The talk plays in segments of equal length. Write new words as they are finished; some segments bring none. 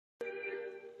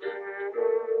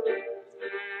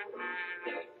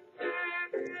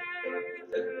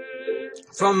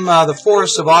From the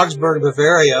forests of Augsburg,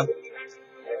 Bavaria.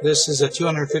 This is a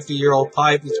 250-year-old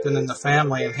pipe that's been in the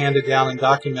family and handed down and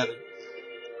documented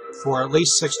for at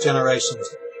least 6 generations.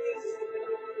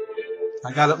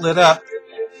 I got it lit up.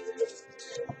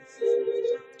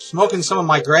 Smoking some of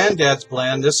my granddad's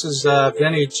blend. This is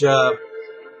vintage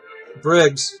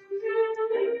Briggs.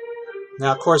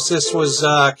 Now, of course, this was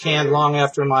canned long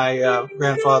after my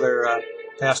grandfather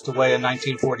passed away in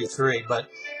 1943. But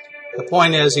the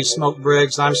point is, he smoked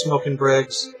Briggs. I'm smoking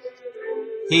Briggs.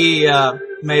 He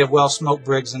may have well smoked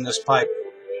Briggs in this pipe.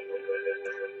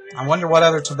 I wonder what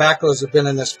other tobaccos have been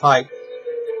in this pipe.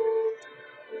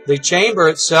 The chamber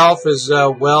itself is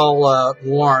well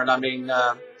worn. I mean,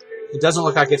 it doesn't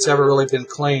look like it's ever really been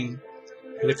cleaned.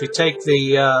 And if you take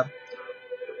the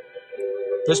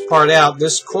this part out,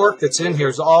 this cork that's in here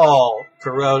is all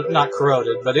not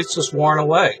corroded, but it's just worn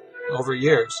away over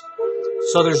years.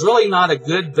 So there's really not a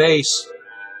good base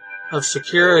of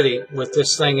security with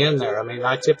this thing in there. I mean,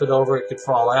 I tip it over, it could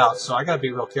fall out, so I got to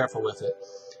be real careful with it.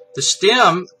 The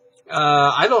stem,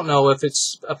 I don't know if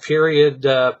it's a period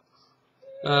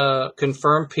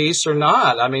confirmed piece or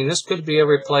not. I mean, this could be a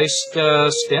replaced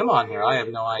stem on here. I have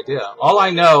no idea. All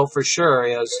I know for sure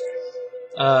is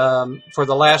for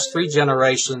the last 3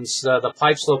 generations, the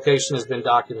pipe's location has been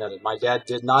documented. My dad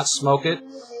did not smoke it,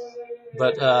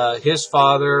 but his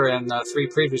father and 3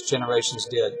 previous generations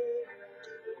did.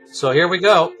 So here we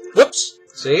go. Whoops!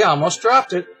 See, I almost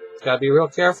dropped it. Got to be real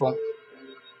careful.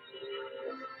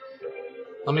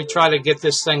 Let me try to get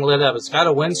this thing lit up. It's got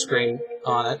a windscreen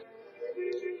on it.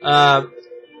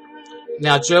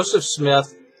 Now, Joseph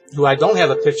Smith, who I don't have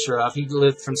a picture of, he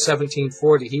lived from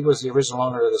 1740. He was the original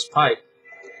owner of this pipe.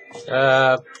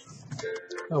 Oh,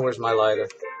 where's my lighter?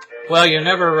 Well, you're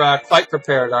never quite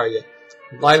prepared, are you?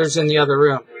 Lighter's in the other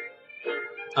room.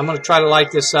 I'm going to try to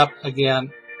light this up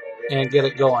again and get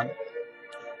it going.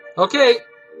 Okay,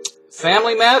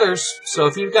 family matters. So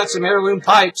if you've got some heirloom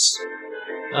pipes,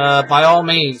 by all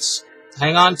means,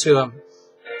 hang on to them.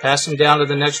 Pass them down to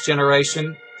the next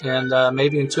generation, and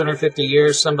maybe in 250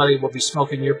 years, somebody will be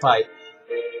smoking your pipe.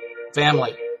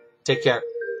 Family, take care.